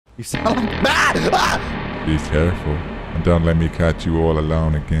You sound like... Ah! Be careful, and don't let me catch you all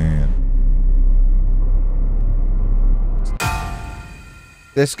alone again.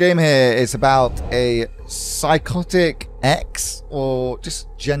 This game here is about a psychotic ex, or just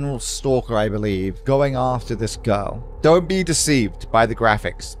general stalker, I believe, going after this girl. Don't be deceived by the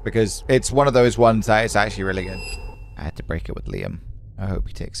graphics, because it's one of those ones that is actually really good. I had to break it with Liam. I hope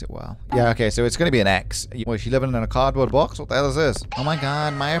he takes it well. Yeah, okay, so it's gonna be an ex. Well, is she living in a cardboard box? What the hell is this? Oh my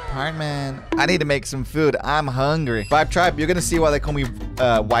god, my apartment. I need to make some food. I'm hungry. Vibe Tribe, you're gonna see why they call me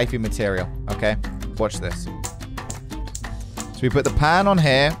wifey material, okay? Watch this. So we put the pan on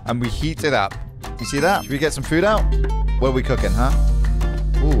here and we heat it up. You see that? Should we get some food out? What are we cooking, huh?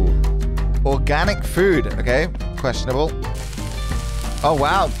 Ooh. Organic food, okay? Questionable. Oh,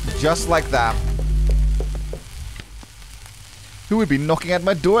 wow. Just like that. Who would be knocking at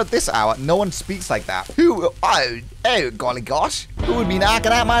my door at this hour? No one speaks like that. Who? Oh, golly gosh. Who would be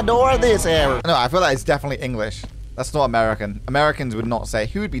knocking at my door at this hour? No, I feel like it's definitely English. That's not American. Americans would not say,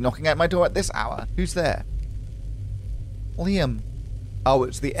 who would be knocking at my door at this hour? Who's there? Liam. Oh,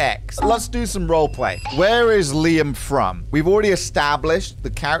 it's the ex. Let's do some roleplay. Where is Liam from? We've already established the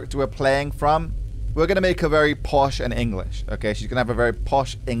character we're playing from. We're going to make her very posh and English. Okay, she's going to have a very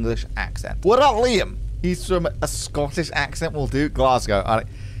posh English accent. What about Liam? He's from a Scottish accent. We'll do Glasgow. All right,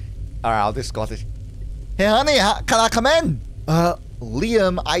 I'll do Scottish. Hey, honey, can I come in?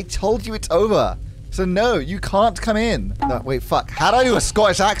 Liam, I told you it's over. So no, you can't come in. No, wait, fuck. How do I do a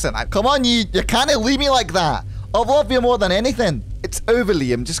Scottish accent? Come on, you can't leave me like that. I love you more than anything. It's over,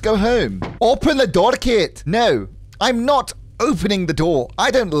 Liam. Just go home. Open the door, Kate. No, I'm not opening the door. I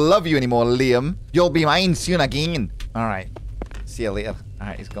don't love you anymore, Liam. You'll be mine soon again. All right. See you later. All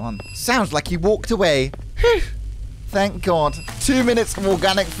right, he's gone. Sounds like he walked away. Whew. Thank God. 2 minutes of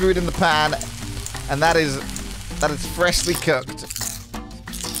organic food in the pan. And that is freshly cooked.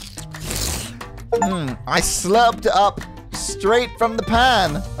 I slurped it up straight from the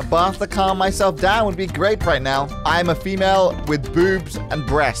pan. A bath to calm myself down would be great right now. I'm a female with boobs and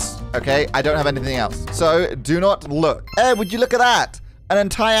breasts, okay? I don't have anything else. So do not look. Oh, would you look at that? An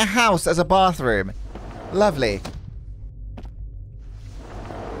entire house as a bathroom. Lovely.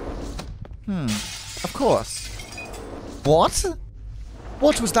 Of course. What?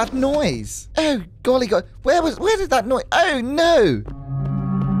 What was that noise? Oh, golly god. Where did that noise? Oh, no.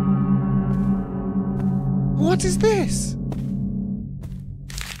 What is this?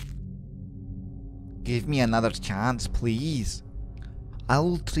 Give me another chance, please.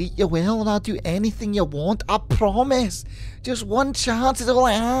 I'll treat you well and I'll do anything you want. I promise. Just one chance is all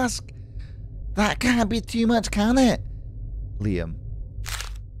I ask. That can't be too much, can it? Liam.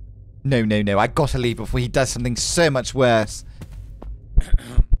 No, no, no. I gotta leave before he does something so much worse.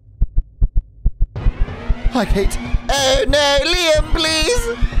 Hi, Kate. Oh, no. Liam,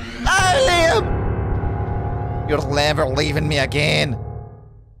 please. Oh, Liam. You're never leaving me again.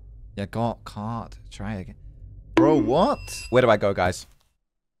 You got caught. Try again. Bro, what? Where do I go, guys?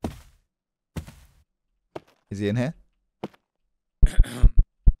 Is he in here?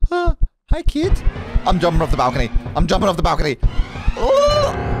 Hi, kid. I'm jumping off the balcony. I'm jumping off the balcony.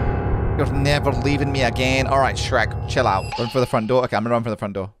 Oh! You're never leaving me again. All right, Shrek, chill out. Run for the front door. Okay, I'm gonna run for the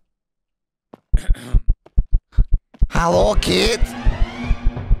front door. Hello, kid.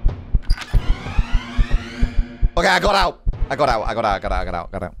 Okay, I got out. I got out.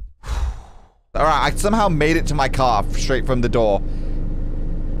 All right, I somehow made it to my car straight from the door.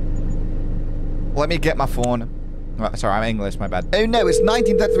 Let me get my phone. Oh, sorry, I'm English, my bad. Oh no, it's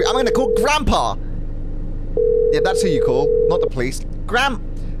 1933. I'm gonna call Grandpa. Yeah, that's who you call, not the police.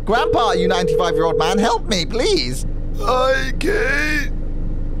 Grandpa, you 95-year-old man, help me, please. Hi, Kate.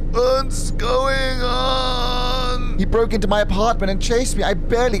 What's going on? He broke into my apartment and chased me. I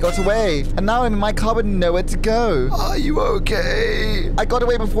barely got away. And now I'm in my car with nowhere to go. Are you okay? I got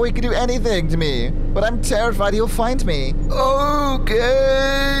away before he could do anything to me. But I'm terrified he'll find me.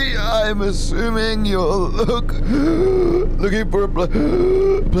 Okay. I'm assuming you're looking for a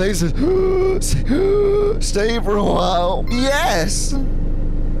place to stay for a while. Yes.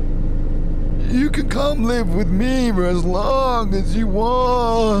 You can come live with me for as long as you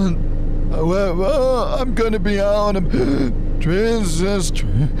want. However, I'm gonna be out on a transit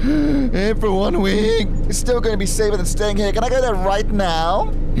for 1 week. It's still gonna be safer than staying here. Can I go there right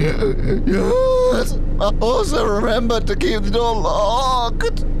now? Yes. Also remember to keep the door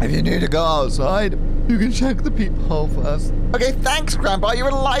locked. If you need to go outside, you can check the peephole first. Okay, thanks, Grandpa. You're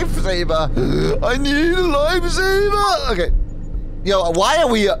a lifesaver. I need a lifesaver. Okay. Yo, why are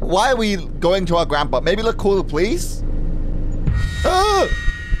we going to our grandpa? Maybe look cool, please. Ah!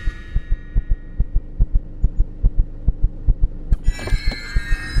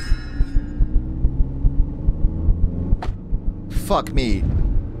 fuck me.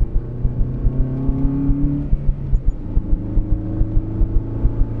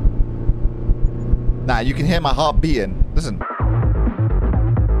 Nah, you can hear my heart beating. Listen.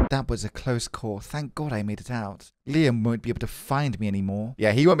 That was a close call. Thank God I made it out. Liam won't be able to find me anymore.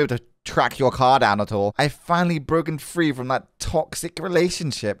 Yeah, he won't be able to track your car down at all. I've finally broken free from that toxic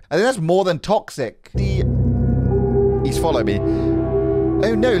relationship. I think that's more than toxic. He's followed me.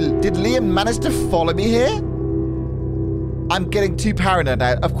 Oh no, did Liam manage to follow me here? I'm getting too paranoid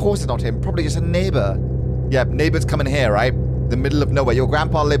now. Of course it's not him. Probably just a neighbor. Yep, neighbor's coming here, right? The middle of nowhere. Your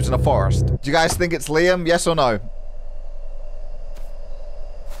grandpa lives in a forest. Do you guys think it's Liam? Yes or no?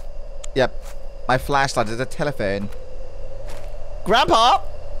 Yep. My flashlight is a telephone. Grandpa!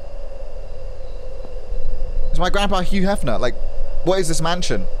 It's my grandpa Hugh Hefner. Like, what is this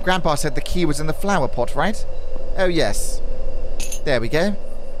mansion? Grandpa said the key was in the flower pot, right? Oh, yes. There we go.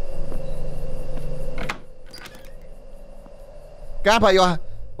 Grandpa, you're...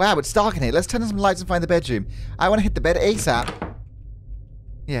 Wow, it's dark in here. Let's turn on some lights and find the bedroom. I want to hit the bed ASAP.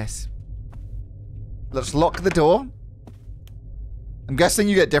 Yes. Let's lock the door. I'm guessing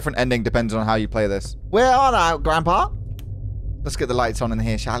you get different ending depending on how you play this. Where are thou, Grandpa? Let's get the lights on in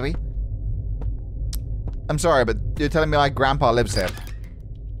here, shall we? I'm sorry, but you're telling me my grandpa lives here.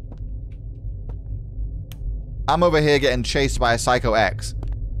 I'm over here getting chased by a Psycho X,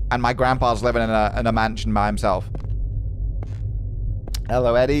 and my grandpa's living in a mansion by himself.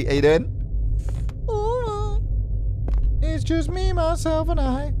 Hello, Eddie. How you doing? Ooh, it's just me, myself, and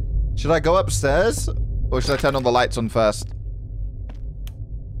I. Should I go upstairs, or should I turn all the lights on first?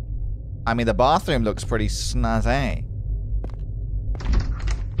 I mean, the bathroom looks pretty snazzy.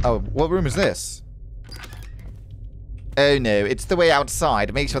 Oh, what room is this? Oh no, it's the way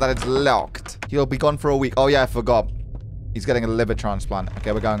outside. Make sure that it's locked. He'll be gone for a week. Oh yeah, I forgot. He's getting a liver transplant.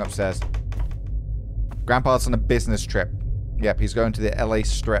 Okay, we're going upstairs. Grandpa's on a business trip. Yep, he's going to the LA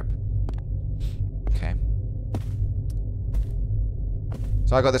Strip. Okay.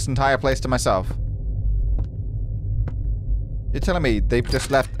 So I got this entire place to myself. You're telling me they've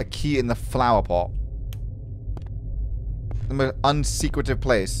just left a key in the flower pot? The most unsecretive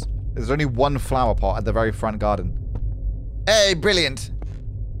place. There's only one flower pot at the very front garden. Hey, brilliant.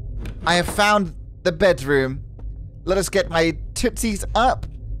 I have found the bedroom. Let us get my tootsies up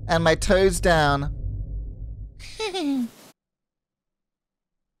and my toes down.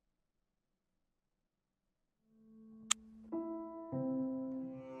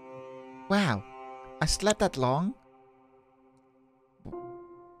 Wow. I slept that long?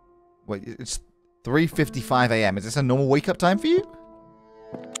 Wait, it's 3:55 a.m. Is this a normal wake-up time for you?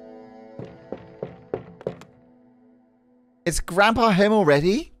 Is Grandpa home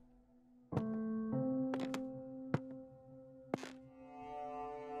already?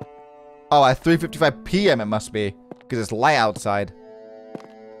 Oh, at 3:55 p.m. it must be. Because it's light outside.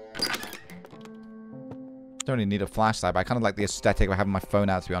 Don't really need a flashlight, but I kind of like the aesthetic of having my phone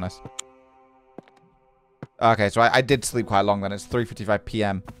out, to be honest. Okay, so I did sleep quite long then. It's 3:55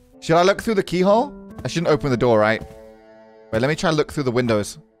 p.m. Should I look through the keyhole? I shouldn't open the door, right? Wait, let me try and look through the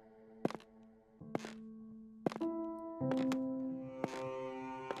windows.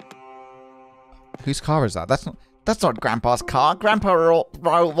 Whose car is that? That's not Grandpa's car. Grandpa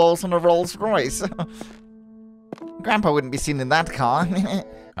rolls on a Rolls Royce. Grandpa wouldn't be seen in that car.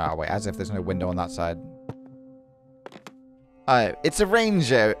 Oh, wait, as if there's no window on that side. Oh, it's a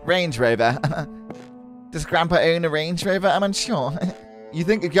Range Rover. Does Grandpa own a Range Rover? I'm unsure. You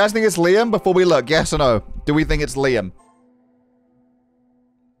guys think it's Liam before we look? Yes or no? Do we think it's Liam?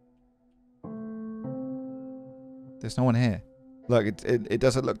 There's no one here. Look, it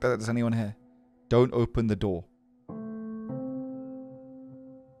doesn't look that there's anyone here. Don't open the door.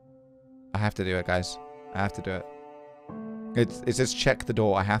 I have to do it, guys. I have to do it. It says check the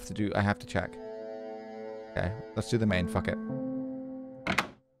door. I have to check. Okay, let's do the main. Fuck it.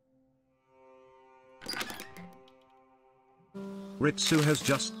 Ritsu has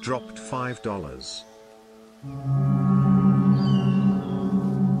just dropped $5.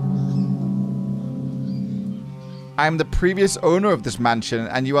 I'm the previous owner of this mansion,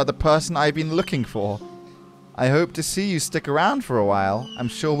 and you are the person I've been looking for. I hope to see you stick around for a while. I'm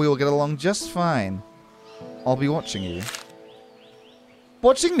sure we will get along just fine. I'll be watching you.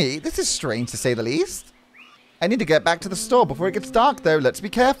 Watching me? This is strange to say the least. I need to get back to the store before it gets dark, though. Let's be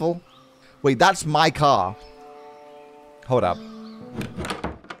careful. Wait, that's my car. Hold up.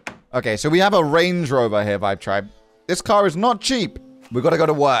 Okay, so we have a Range Rover here, Vibe Tribe. This car is not cheap. We've got to go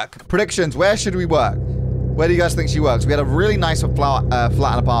to work. Predictions, where should we work? Where do you guys think she works? We had a really nice flat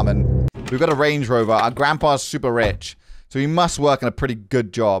apartment. We've got a Range Rover. Our grandpa's super rich. So he must work in a pretty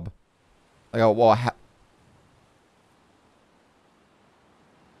good job. Like,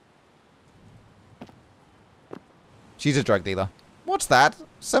 She's a drug dealer. What's that?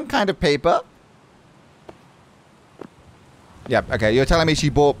 Some kind of paper? Yeah, okay. You're telling me she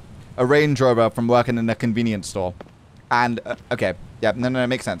bought a Range Rover from working in a convenience store. And, okay. Yeah, no,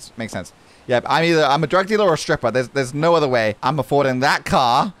 makes sense. Makes sense. Yeah, I'm a drug dealer or a stripper. There's no other way. I'm affording that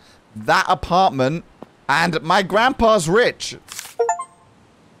car, that apartment, and my grandpa's rich.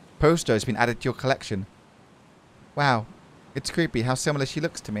 Poster has been added to your collection. Wow. It's creepy how similar she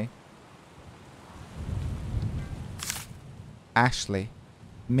looks to me. Ashley.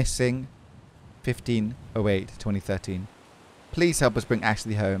 Missing 15/08/2013. Please help us bring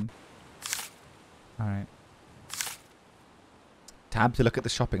Ashley home. Alright. Time to look at the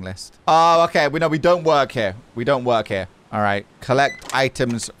shopping list. Oh, okay. We don't work here. We don't work here. Alright. Collect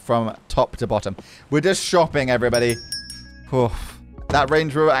items from top to bottom. We're just shopping, everybody. Oof. That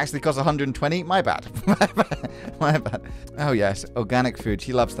Range Rover actually costs 120. My bad. My bad. Oh, yes. Organic food.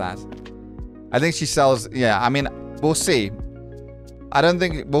 She loves that. I think she sells... Yeah, I mean, we'll see. I don't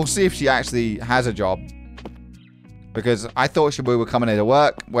think... We'll see if she actually has a job. Because I thought we were coming here to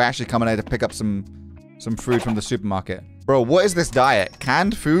work. We're actually coming here to pick up some food from the supermarket. Bro, what is this diet?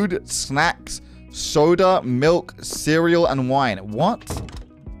 Canned food, snacks, soda, milk, cereal, and wine. What?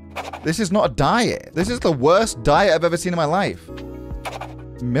 This is not a diet. This is the worst diet I've ever seen in my life.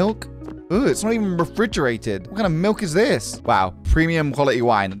 Milk? Ooh, it's not even refrigerated. What kind of milk is this? Wow, premium quality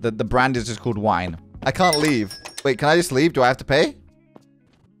wine. The brand is just called wine. I can't leave. Wait, can I just leave? Do I have to pay?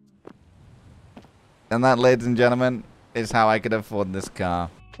 And that, ladies and gentlemen, is how I could afford this car.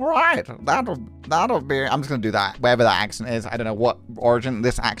 Right, that'll be... I'm just gonna do that. Wherever that accent is. I don't know what origin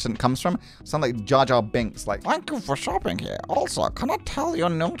this accent comes from. Sound like Jar Jar Binks. Like, thank you for shopping here. Also, can I tell you're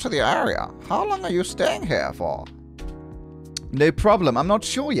new to the area? How long are you staying here for? No problem. I'm not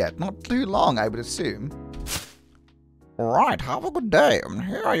sure yet. Not too long, I would assume. Alright, have a good day.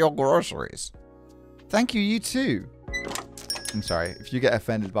 Here are your groceries. Thank you, you too. I'm sorry. If you get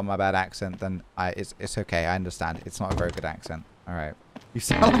offended by my bad accent, then it's okay. I understand. It's not a very good accent. Alright. You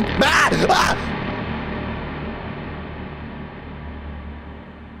sound like bad! Ah!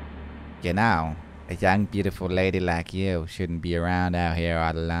 You know, a young, beautiful lady like you shouldn't be around out here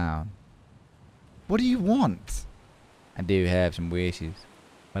all alone. What do you want? I do have some wishes,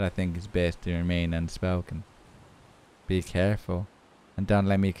 but I think it's best to remain unspoken. Be careful, and don't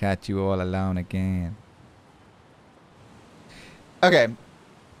let me catch you all alone again. Okay.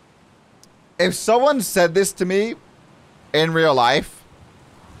 If someone said this to me in real life,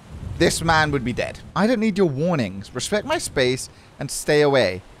 this man would be dead. I don't need your warnings. Respect my space and stay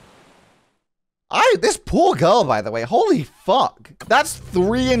away. This poor girl, by the way. Holy fuck. That's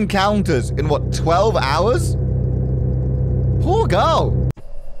 3 encounters in what, 12 hours? Poor girl.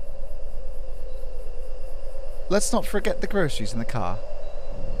 Let's not forget the groceries in the car.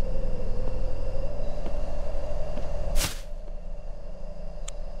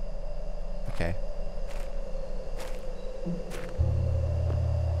 Okay.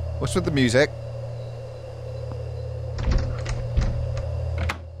 What's with the music?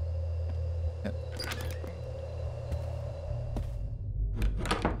 Yep.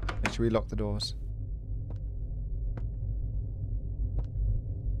 Make sure we lock the doors.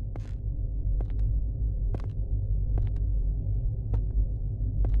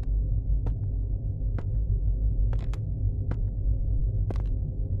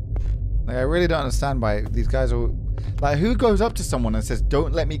 Like, I really don't understand why these guys are... Like, who goes up to someone and says,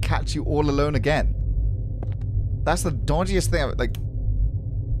 don't let me catch you all alone again? That's the dodgiest thing. Like...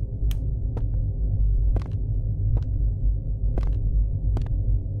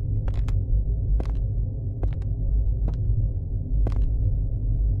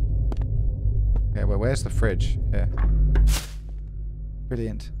 Okay, well, where's the fridge? Here.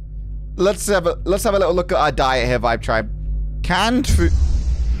 Brilliant. Let's have a little look at our diet here, Vibe Tribe. Canned food...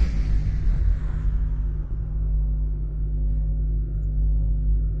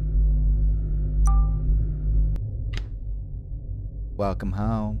 Welcome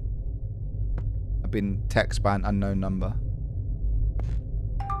home. I've been texted by an unknown number.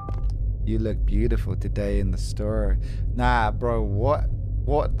 You look beautiful today in the store. Nah, bro, what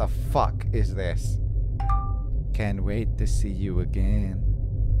the fuck is this? Can't wait to see you again.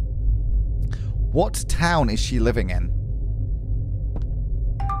 What town is she living in?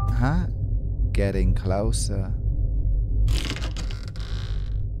 Huh? Getting closer.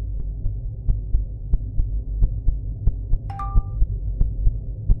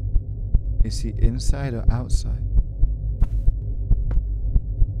 Is he inside or outside?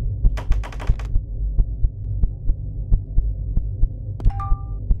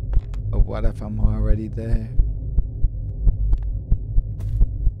 Or what if I'm already there?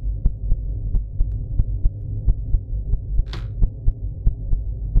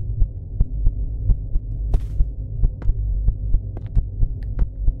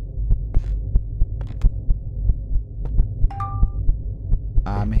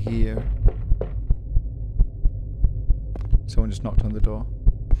 here. Someone just knocked on the door.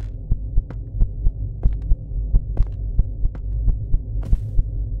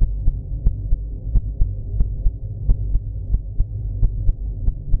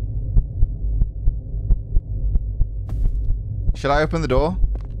 Should I open the door?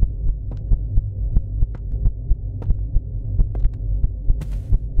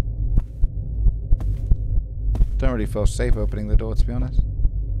 Don't really feel safe opening the door, to be honest.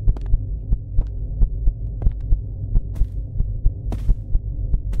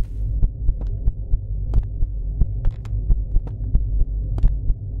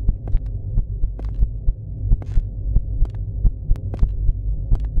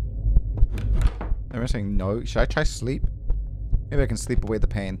 Am I saying no? Should I try sleep? Maybe I can sleep away the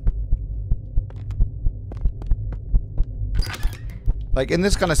pain. Like, in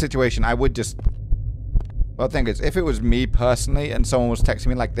this kind of situation, I would just... Well, the thing is, if it was me personally and someone was texting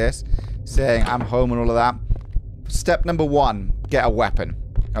me like this, saying I'm home and all of that, step number 1, get a weapon,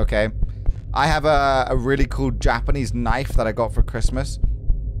 okay? I have a really cool Japanese knife that I got for Christmas.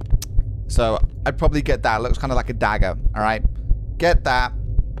 So, I'd probably get that. It looks kind of like a dagger, alright? Get that.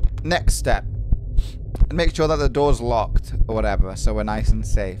 Next step. And make sure that the door's locked or whatever, so we're nice and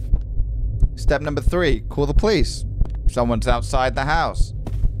safe. Step number 3, call the police. Someone's outside the house.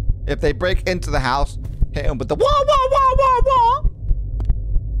 If they break into the house, hit them with the wah wah wah wah wah,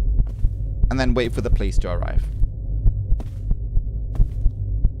 and then wait for the police to arrive.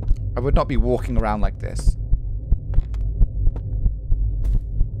 I would not be walking around like this.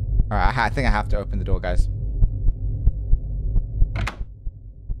 Alright, I think I have to open the door, guys.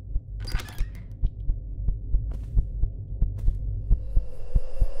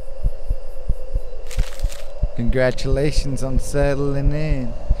 Congratulations on settling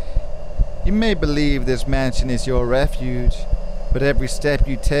in. You may believe this mansion is your refuge, but every step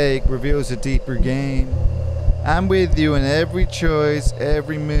you take reveals a deeper game. I'm with you in every choice,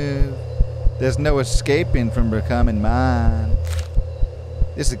 every move. There's no escaping from becoming mine.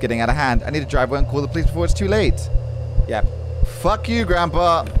 This is getting out of hand. I need to drive away and call the police before it's too late. Yep. Fuck you,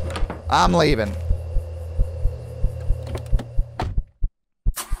 Grandpa. I'm leaving.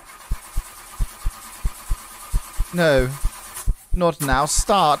 No. Not now.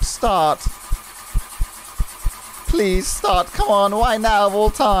 Start. Start. Please start. Come on. Why now of all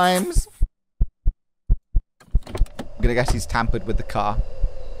times? I'm gonna guess he's tampered with the car.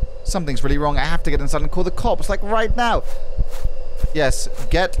 Something's really wrong. I have to get inside and call the cops. Like right now. Yes.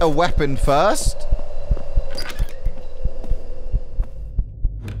 Get a weapon first.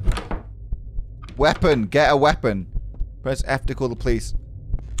 Weapon. Get a weapon. Press F to call the police.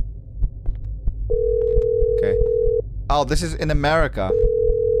 Okay. Oh, this is in America.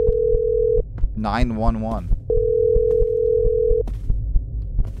 911.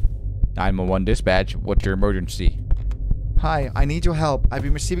 911 dispatch. What's your emergency? Hi, I need your help. I've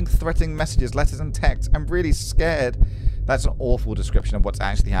been receiving threatening messages, letters, and texts. I'm really scared. That's an awful description of what's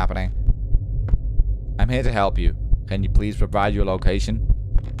actually happening. I'm here to help you. Can you please provide your location?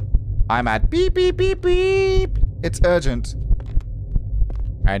 I'm at beep, beep, beep, beep. It's urgent.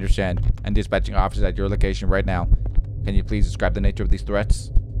 I understand. I'm dispatching officers at your location right now. Can you please describe the nature of these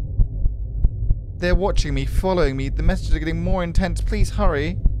threats? They're watching me, following me. The messages are getting more intense. Please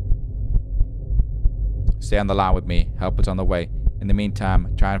hurry. Stay on the line with me. Help is on the way. In the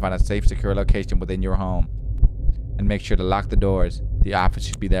meantime, try and find a safe, secure location within your home. And make sure to lock the doors. The office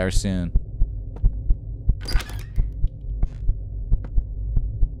should be there soon.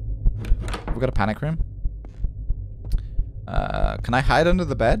 Have we got a panic room? Can I hide under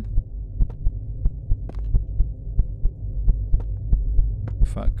the bed?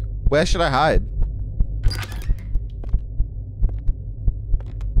 Fuck. Where should I hide?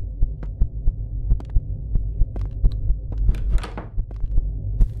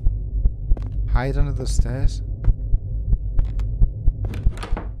 Hide under the stairs?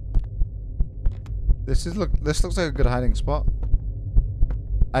 This looks like a good hiding spot.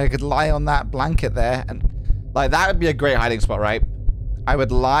 I could lie on that blanket there and like that would be a great hiding spot, right? I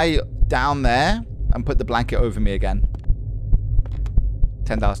would lie down there and put the blanket over me again.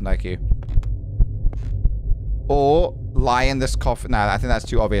 10,000 IQ. Or lie in this coffin. Nah, I think that's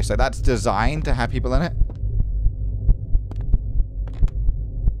too obvious. Like that's designed to have people in it.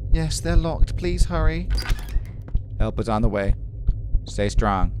 Yes, they're locked. Please hurry. Help is on the way. Stay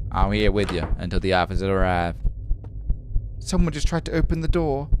strong. I'm here with you until the officers arrive. Someone just tried to open the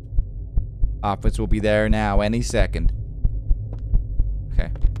door. Officer will be there now any second. Okay.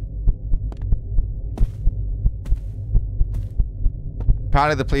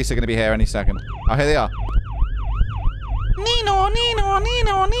 Apparently the police are going to be here any second. Oh, here they are. Nino!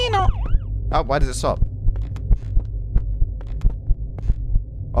 Oh, why does it stop?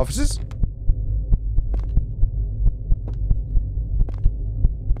 Officers?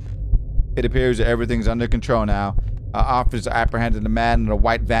 It appears that everything's under control now. Our officers apprehended a man in a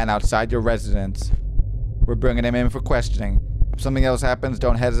white van outside your residence. We're bringing him in for questioning. If something else happens,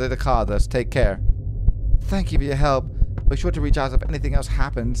 don't hesitate to call us. Take care. Thank you for your help. Be sure to reach out if anything else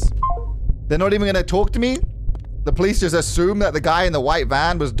happens. They're not even gonna talk to me? The police just assume that the guy in the white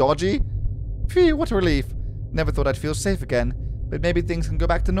van was dodgy? Phew, what a relief. Never thought I'd feel safe again. But maybe things can go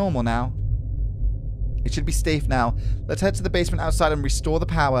back to normal now. It should be safe now. Let's head to the basement outside and restore the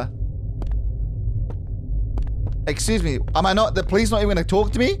power. Excuse me, am I not? The police not even gonna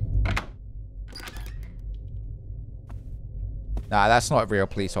talk to me? Nah, that's not real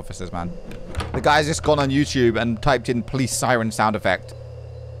police officers, man. The guy's just gone on YouTube and typed in police siren sound effect.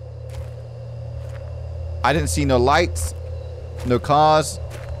 I didn't see no lights, no cars,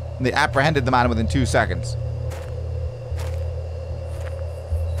 and they apprehended the man within 2 seconds.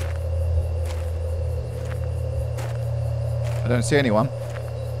 I don't see anyone.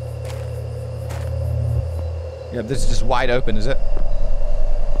 Yeah, this is just wide open, is it?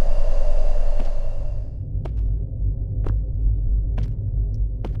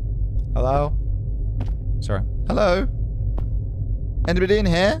 Hello? Sorry. Hello? Anybody in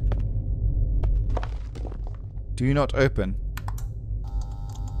here? Do not open.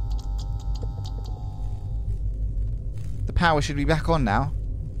 The power should be back on now.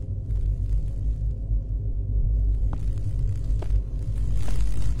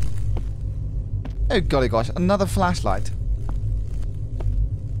 Oh golly gosh, another flashlight.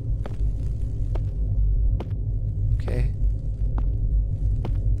 Okay.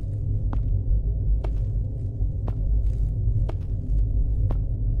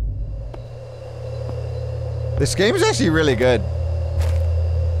 This game is actually really good.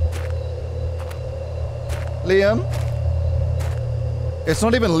 Liam? It's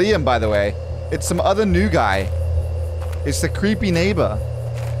not even Liam, by the way. It's some other new guy. It's the creepy neighbor.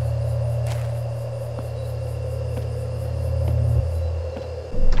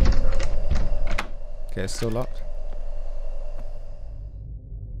 Okay, it's still locked.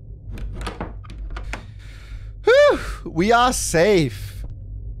 Whew! We are safe.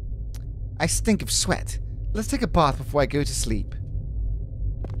 I stink of sweat. Let's take a bath before I go to sleep.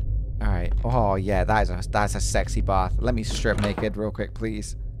 Alright. Oh, yeah, that's a sexy bath. Let me strip naked real quick,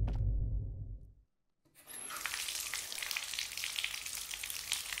 please.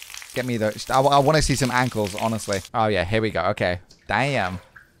 Get me those. I want to see some ankles, honestly. Oh, yeah, here we go. Okay. Damn.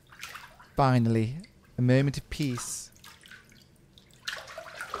 Finally. A moment of peace.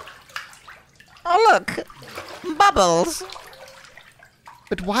 Oh, look! Bubbles!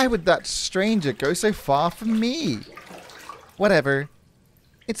 But why would that stranger go so far from me? Whatever.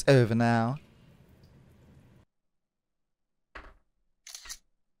 It's over now.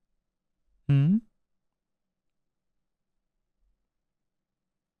 Hmm?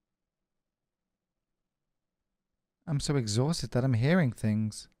 I'm so exhausted that I'm hearing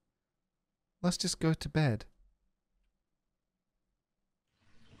things. Let's just go to bed.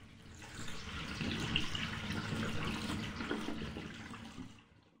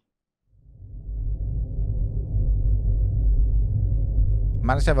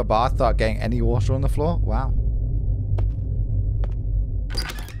 Managed to have a bath without getting any water on the floor? Wow.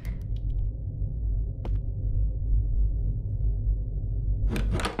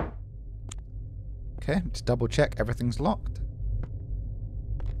 Okay, just double check everything's locked.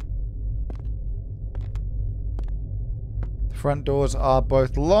 The front doors are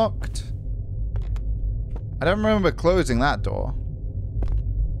both locked. I don't remember closing that door.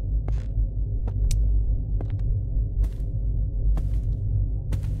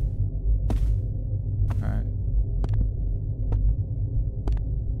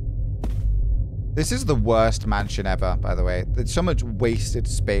 This is the worst mansion ever, by the way. There's so much wasted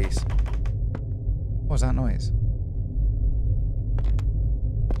space. What was that noise?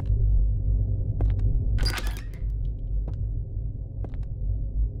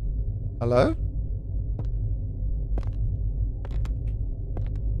 Hello?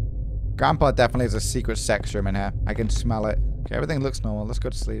 Grandpa definitely has a secret sex room in here. I can smell it. Okay, everything looks normal. Let's go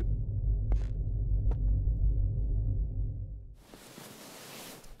to sleep.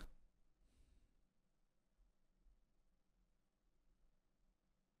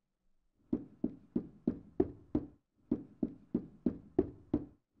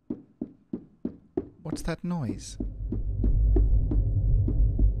 What's that noise?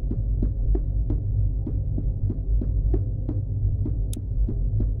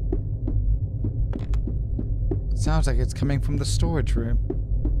 Sounds like it's coming from the storage room.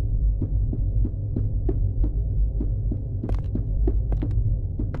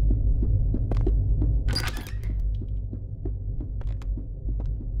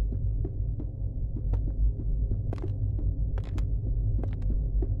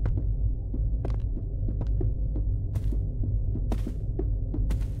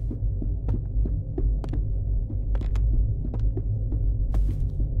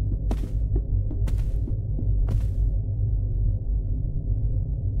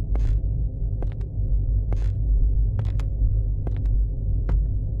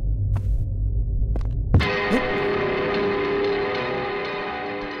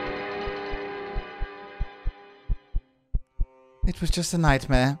 It was just a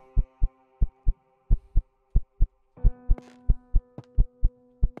nightmare.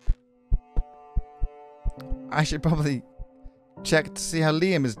 I should probably check to see how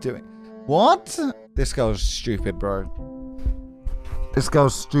Liam is doing. What? This girl's stupid, bro. This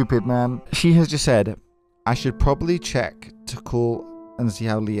girl's stupid, man. She has just said, I should probably check to call and see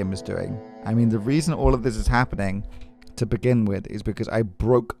how Liam is doing. I mean, the reason all of this is happening, to begin with, is because I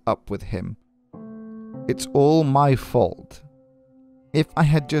broke up with him. It's all my fault. If I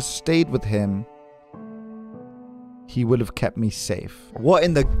had just stayed with him, he would have kept me safe. What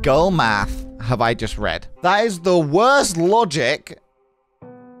in the girl math have I just read? That is the worst logic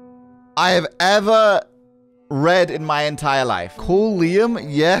I have ever read in my entire life. Call Liam,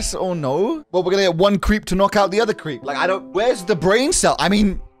 yes or no? Well, we're gonna get one creep to knock out the other creep. Like, where's the brain cell? I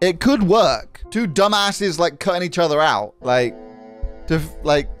mean, it could work. Two dumbasses, like, cutting each other out.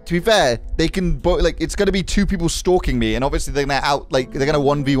 To be fair, they can both, like, it's gonna be two people stalking me, and obviously they're gonna they're gonna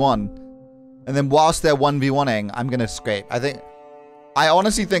 1v1. And then whilst they're 1v1ing, I'm gonna escape. I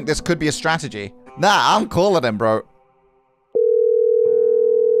honestly think this could be a strategy. Nah, I'm calling him, bro.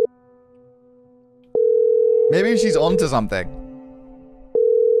 Maybe she's onto something.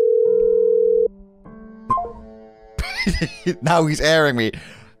 Now he's airing me.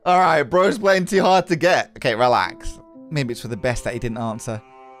 Alright, bro's playing too hard to get. Okay, relax. Maybe it's for the best that he didn't answer.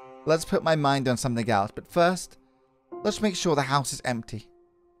 Let's put my mind on something else. But first, let's make sure the house is empty.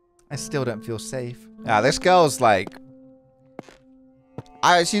 I still don't feel safe. Yeah, this girl's like...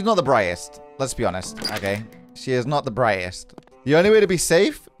 she's not the brightest. Let's be honest, okay? She is not the brightest. The only way to be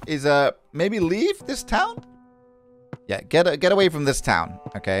safe is maybe leave this town? Yeah, get away from this town,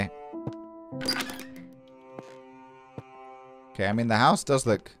 okay? Okay, I mean, the house does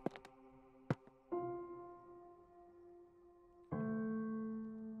look...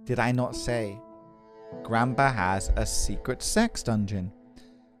 Did I not say? Grandpa has a secret sex dungeon.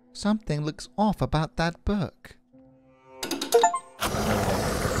 Something looks off about that book.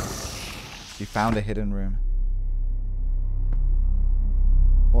 She found a hidden room.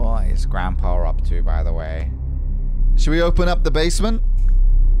 What is Grandpa up to, by the way? Should we open up the basement?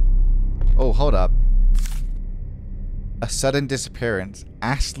 Oh, hold up. A sudden disappearance.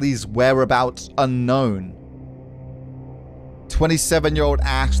 Ashley's whereabouts unknown. 27-year-old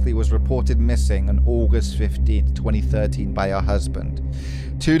Ashley was reported missing on August 15th, 2013 by her husband.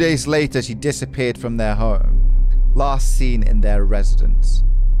 2 days later, she disappeared from their home, last seen in their residence.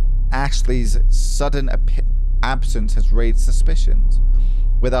 Ashley's sudden absence has raised suspicions,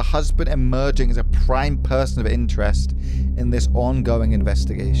 with her husband emerging as a prime person of interest in this ongoing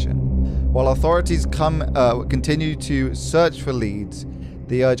investigation. While authorities continue to search for leads,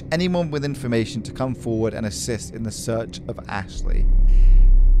 they urge anyone with information to come forward and assist in the search of Ashley,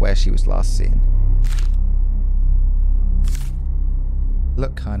 where she was last seen.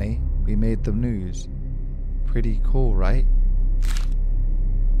 Look, honey, we made the news. Pretty cool, right?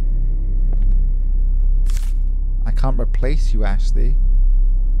 I can't replace you, Ashley.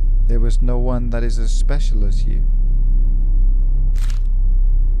 There was no one that is as special as you.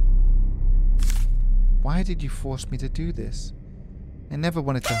 Why did you force me to do this? I never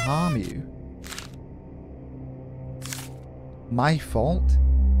wanted to harm you. My fault?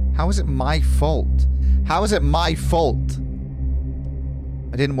 How is it my fault? How is it my fault?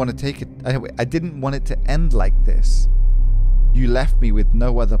 I didn't want to take it. I didn't want it to end like this. You left me with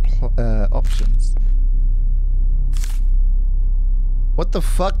no other options. What the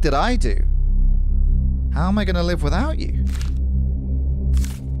fuck did I do? How am I going to live without you?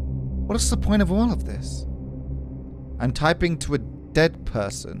 What is the point of all of this? I'm typing to a dead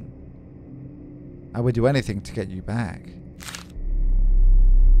person. I would do anything to get you back.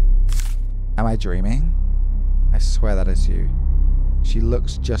 Am I dreaming? I swear that is you. She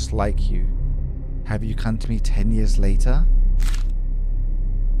looks just like you. Have you come to me 10 years later?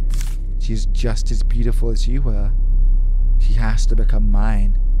 She's just as beautiful as you were. She has to become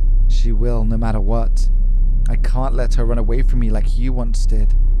mine. She will, no matter what. I can't let her run away from me like you once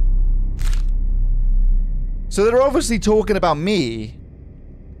did. So they're obviously talking about me,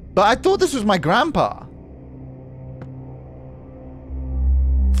 but I thought this was my grandpa.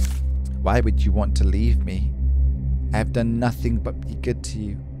 Why would you want to leave me? I have done nothing but be good to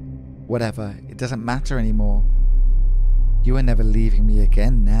you. Whatever, it doesn't matter anymore. You are never leaving me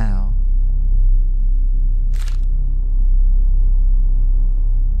again now.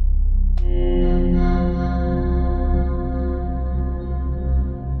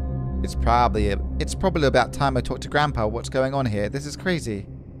 It's probably about time I talk to Grandpa. What's going on here? This is crazy.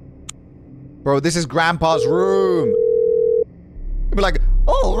 Bro, this is Grandpa's room. He'd be like,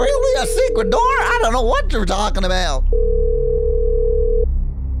 Oh, really? A secret door? I don't know what you're talking about.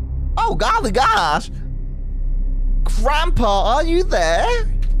 Oh, golly gosh. Grandpa, are you there?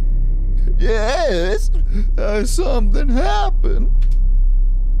 Yes, something happened.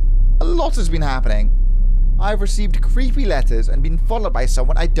 a lot has been happening. I've received creepy letters and been followed by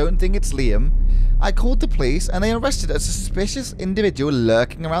someone. I don't think it's Liam. I called the police and they arrested a suspicious individual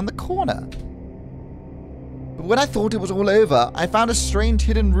lurking around the corner. But when I thought it was all over, I found a strange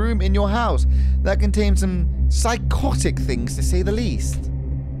hidden room in your house that contained some psychotic things, to say the least.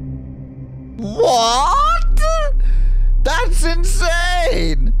 What? That's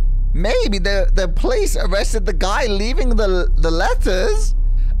insane! Maybe the police arrested the guy leaving the letters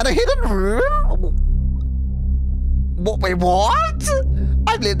in a hidden room? Wait, what?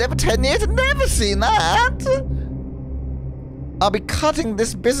 I've lived there for 10 years and never seen that. I'll be cutting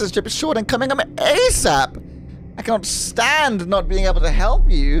this business trip short and coming home ASAP. I can't stand not being able to help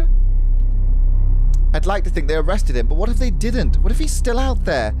you. I'd like to think they arrested him, but what if they didn't? What if he's still out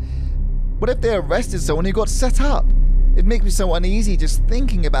there? What if they arrested someone who got set up? It makes me so uneasy just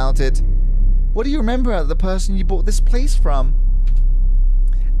thinking about it. What do you remember of the person you bought this place from?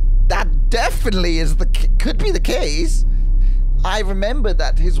 That definitely is could be the case. I remember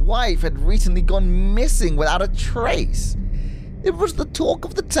that his wife had recently gone missing without a trace. It was the talk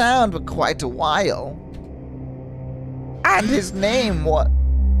of the town for quite a while. And his name was...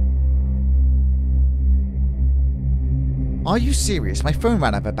 Are you serious? My phone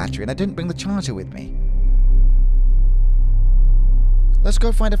ran out of battery and I didn't bring the charger with me. Let's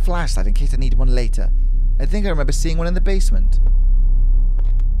go find a flashlight in case I need one later. I think I remember seeing one in the basement.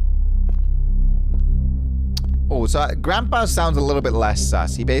 Oh, so Grandpa sounds a little bit less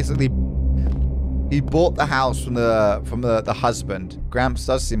sus. He basically... he bought the house from the husband. Gramps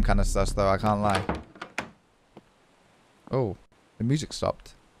does seem kind of sus though, I can't lie. Oh, the music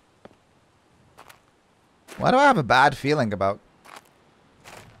stopped. Why do I have a bad feeling about...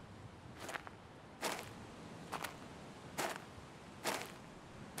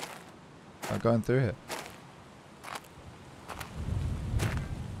 going through here?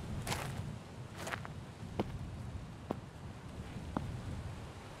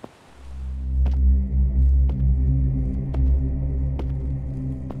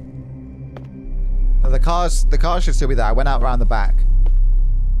 The cars should still be there. I went out around the back.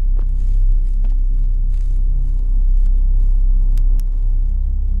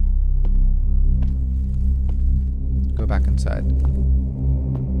 Go back inside.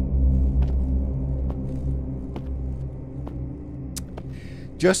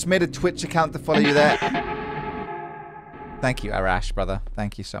 Just made a Twitch account to follow you there. Thank you, Arash, brother.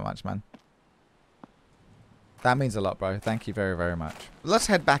 Thank you so much, man. That means a lot, bro. Thank you very, very much. Let's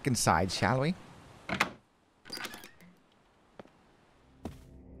head back inside, shall we?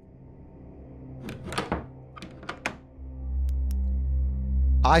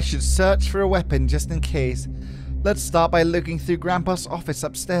 I should search for a weapon just in case. Let's start by looking through Grandpa's office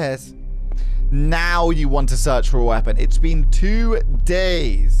upstairs. Now you want to search for a weapon. It's been 2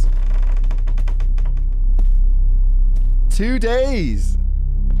 days. 2 days.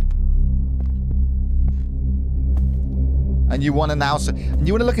 And you want to now... and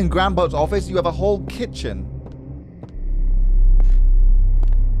you want to look in Grandpa's office? You have a whole kitchen.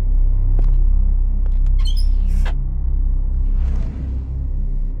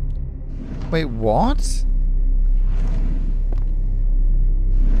 Wait, what?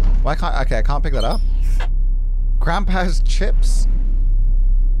 Why can't... okay, I can't pick that up. Grandpa has chips?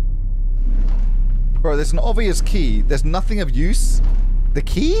 Bro, there's an obvious key. There's nothing of use. The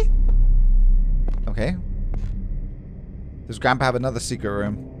key? Okay. Does Grandpa have another secret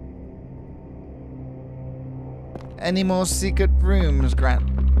room? Any more secret rooms,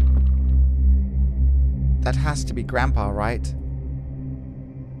 That has to be Grandpa, right?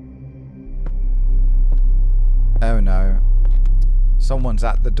 Oh no. Someone's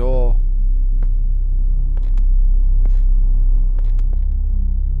at the door.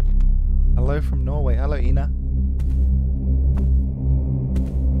 Hello from Norway. Hello, Ina.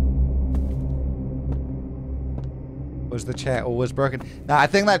 Was the chair always broken? Nah, I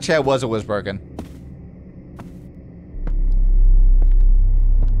think that chair was always broken.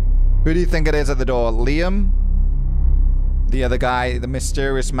 Who do you think it is at the door? Liam? The other guy, the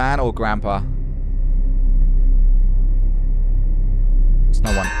mysterious man, or Grandpa? It's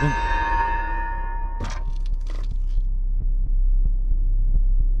no one. Ooh.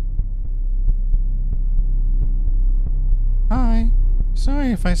 Hi.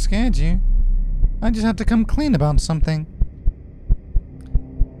 Sorry if I scared you. I just had to come clean about something.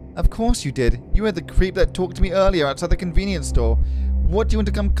 Of course you did. You were the creep that talked to me earlier outside the convenience store. What do you want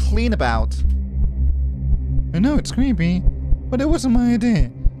to come clean about? I know it's creepy, but it wasn't my idea.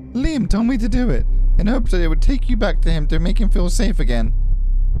 Liam told me to do it, in hopes that it would take you back to him to make him feel safe again.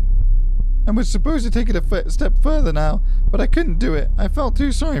 I was supposed to take it a step further now, but I couldn't do it. I felt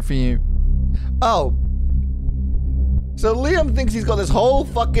too sorry for you. Oh. So Liam thinks he's got this whole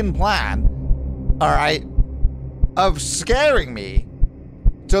fucking plan, alright, of scaring me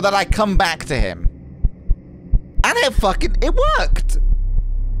so that I come back to him. And it worked!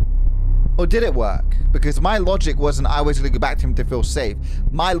 Or did it work? Because my logic wasn't I was going to go back to him to feel safe.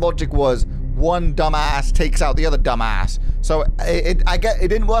 My logic was one dumbass takes out the other dumbass. So it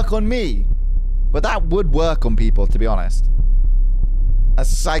didn't work on me. But that would work on people, to be honest. As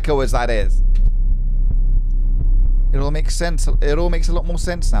psycho as that is. It all makes sense. It all makes a lot more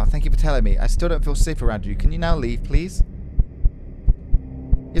sense now. Thank you for telling me. I still don't feel safe around you. Can you now leave, please?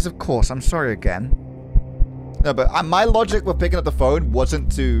 Yes, of course. I'm sorry again. No, but my logic with picking up the phone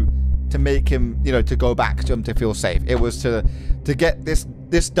wasn't to make him, you know, to go back to him to feel safe. It was to get this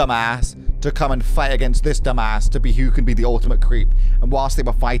dumbass to come and fight against this dumbass to be who can be the ultimate creep. And whilst they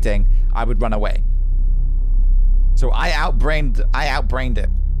were fighting, I would run away. So I outbrained it.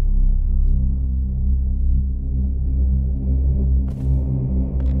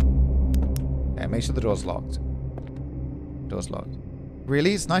 Okay, make sure the door's locked. Door's locked.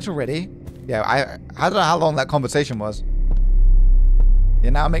 Really? It's night already? Yeah, I don't know how long that conversation was.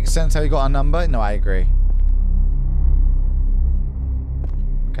 Yeah, now it makes sense how you got our number. No, I agree.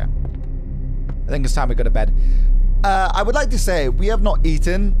 Okay. I think it's time we go to bed. I would like to say we have not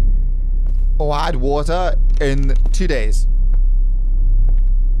eaten or had water in 2 days.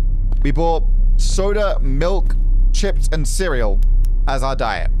 We bought soda, milk, chips, and cereal as our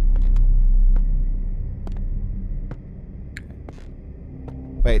diet.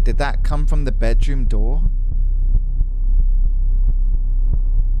 Wait, did that come from the bedroom door?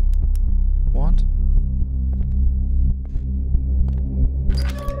 What?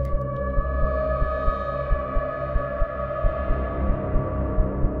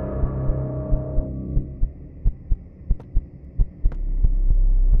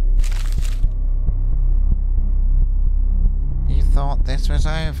 You thought this was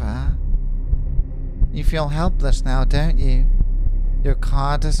over? You feel helpless now, don't you? Your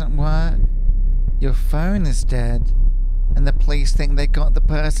car doesn't work. Your phone is dead. And the police think they got the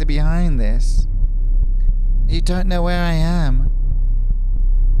person behind this. You don't know where I am.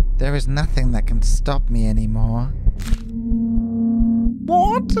 There is nothing that can stop me anymore.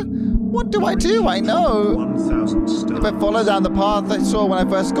 What? What do I do? I know. If I follow down the path I saw when I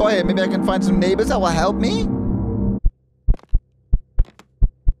first got here, maybe I can find some neighbors that will help me?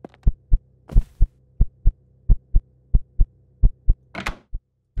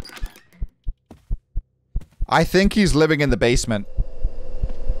 I think he's living in the basement.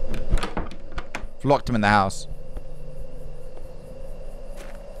 I've locked him in the house.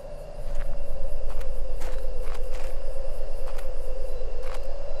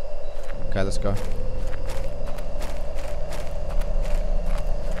 Okay, let's go.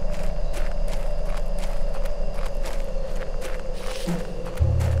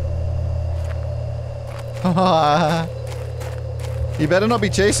 You better not be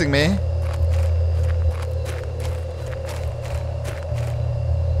chasing me.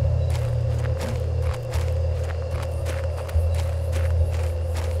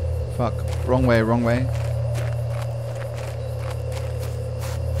 Fuck. Wrong way, wrong way.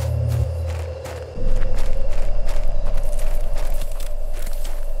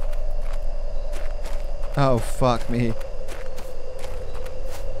 Oh, fuck me.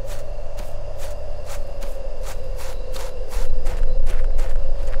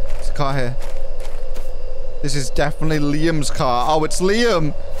 There's a car here. This is definitely Liam's car. Oh, it's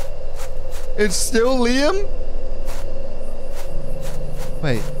Liam! It's still Liam?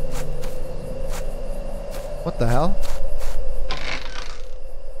 Wait. What the hell?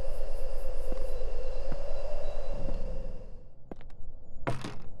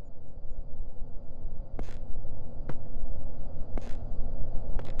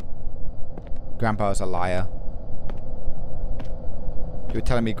 Grandpa's a liar. You're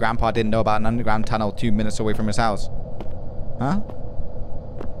telling me Grandpa didn't know about an underground tunnel 2 minutes away from his house? Huh?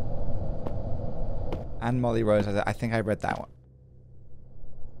 And Molly Rose, I think I read that one.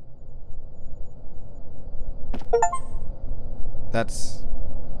 That's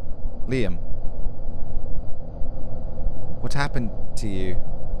Liam. What happened to you?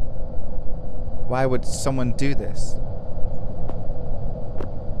 Why would someone do this?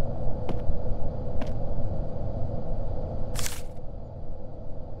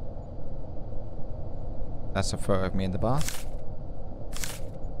 That's a photo of me in the bath.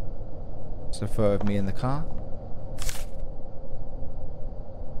 It's a photo of me in the car.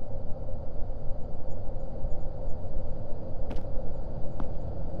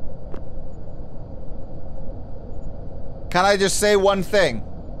 Can I just say one thing?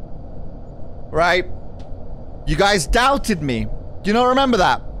 Right? You guys doubted me. Do you not remember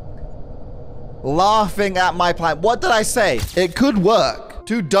that? Laughing at my plan. What did I say? It could work.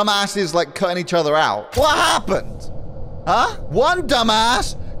 Two dumbasses like cutting each other out. What happened? Huh? One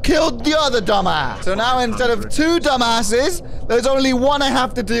dumbass killed the other dumbass. So now instead of two dumbasses, there's only one I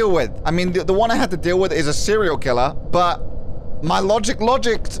have to deal with. I mean, the one I have to deal with is a serial killer, but my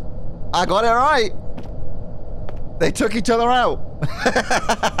logicked, I got it right. They took each other out.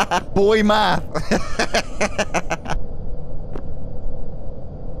 Boy math.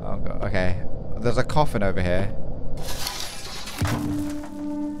 Oh god, okay. There's a coffin over here.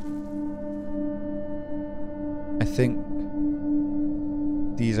 I think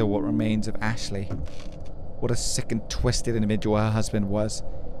these are what remains of Ashley. What a sick and twisted individual her husband was.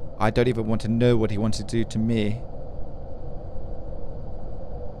 I don't even want to know what he wanted to do to me.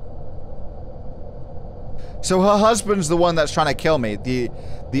 So her husband's the one that's trying to kill me. The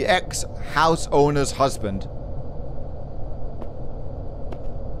ex-house owner's husband.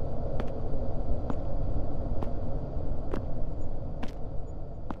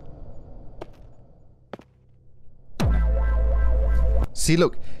 See,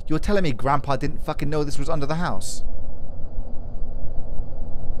 look, you're telling me Grandpa didn't fucking know this was under the house.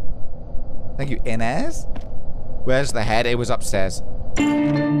 Thank you, Inez. Where's the head? It was upstairs.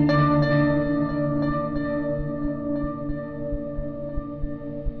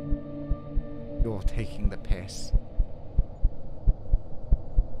 You're taking the piss.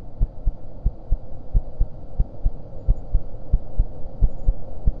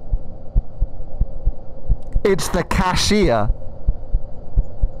 It's the cashier.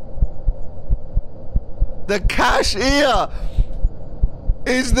 The cashier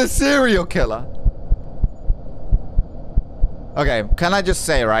is the serial killer. Okay, can I just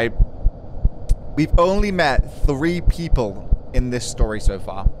say, right? We've only met 3 people in this story so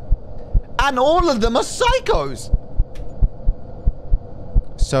far. And all of them are psychos.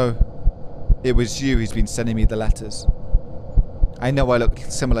 So, it was you who's been sending me the letters. I know I look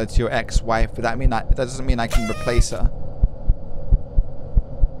similar to your ex-wife, but that doesn't mean I can replace her.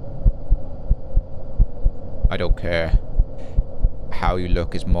 I don't care. How you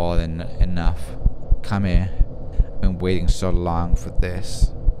look is more than enough. Come here. I've been waiting so long for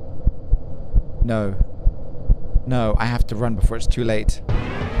this. No. No, I have to run before it's too late.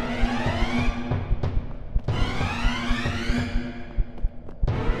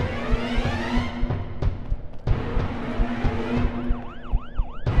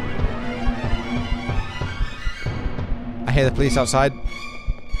 I hear the police outside.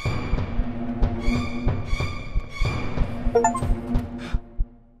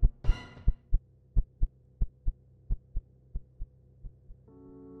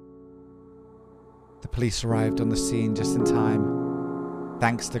 The police arrived on the scene just in time.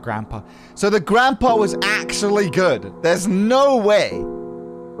 Thanks to Grandpa. So the Grandpa was actually good. There's no way.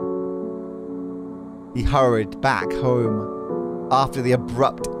 He hurried back home after the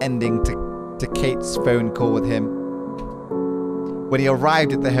abrupt ending to Kate's phone call with him. When he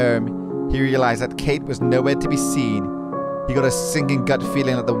arrived at the home, he realized that Kate was nowhere to be seen. He got a sinking gut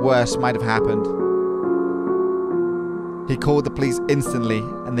feeling that the worst might have happened. He called the police instantly,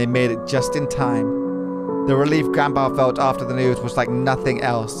 and they made it just in time. The relief Grandpa felt after the news was like nothing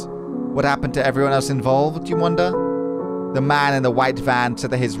else. What happened to everyone else involved, you wonder? The man in the white van said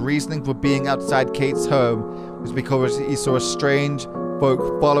that his reasoning for being outside Kate's home was because he saw strange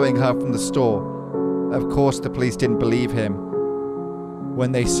folk following her from the store. Of course, the police didn't believe him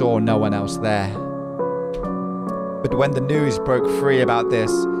when they saw no one else there. But when the news broke free about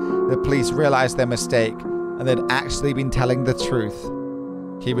this, the police realized their mistake and they'd actually been telling the truth.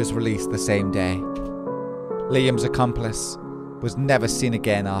 He was released the same day. Liam's accomplice was never seen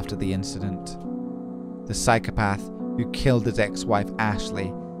again after the incident. The psychopath who killed his ex-wife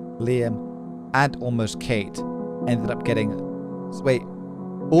Ashley, Liam, and almost Kate ended up getting... Wait,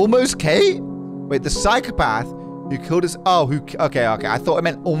 Almost Kate? Wait, the psychopath who killed his... Oh, okay. I thought it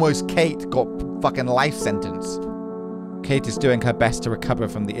meant almost Kate got fucking life sentence. Kate is doing her best to recover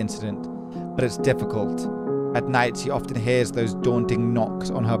from the incident, but it's difficult. At night, she often hears those daunting knocks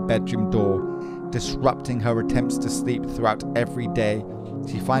on her bedroom door, disrupting her attempts to sleep throughout every day.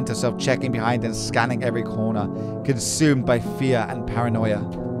 She finds herself checking behind and scanning every corner, consumed by fear and paranoia.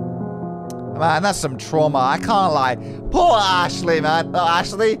 Man, that's some trauma. I can't lie. Poor Ashley, man.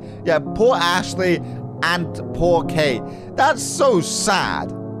 Ashley? Yeah, poor Ashley and poor Kate. That's so sad.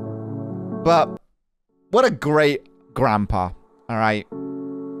 But what a great grandpa. All right.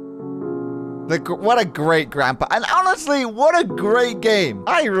 What a great grandpa. And honestly, what a great game.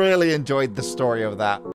 I really enjoyed the story of that.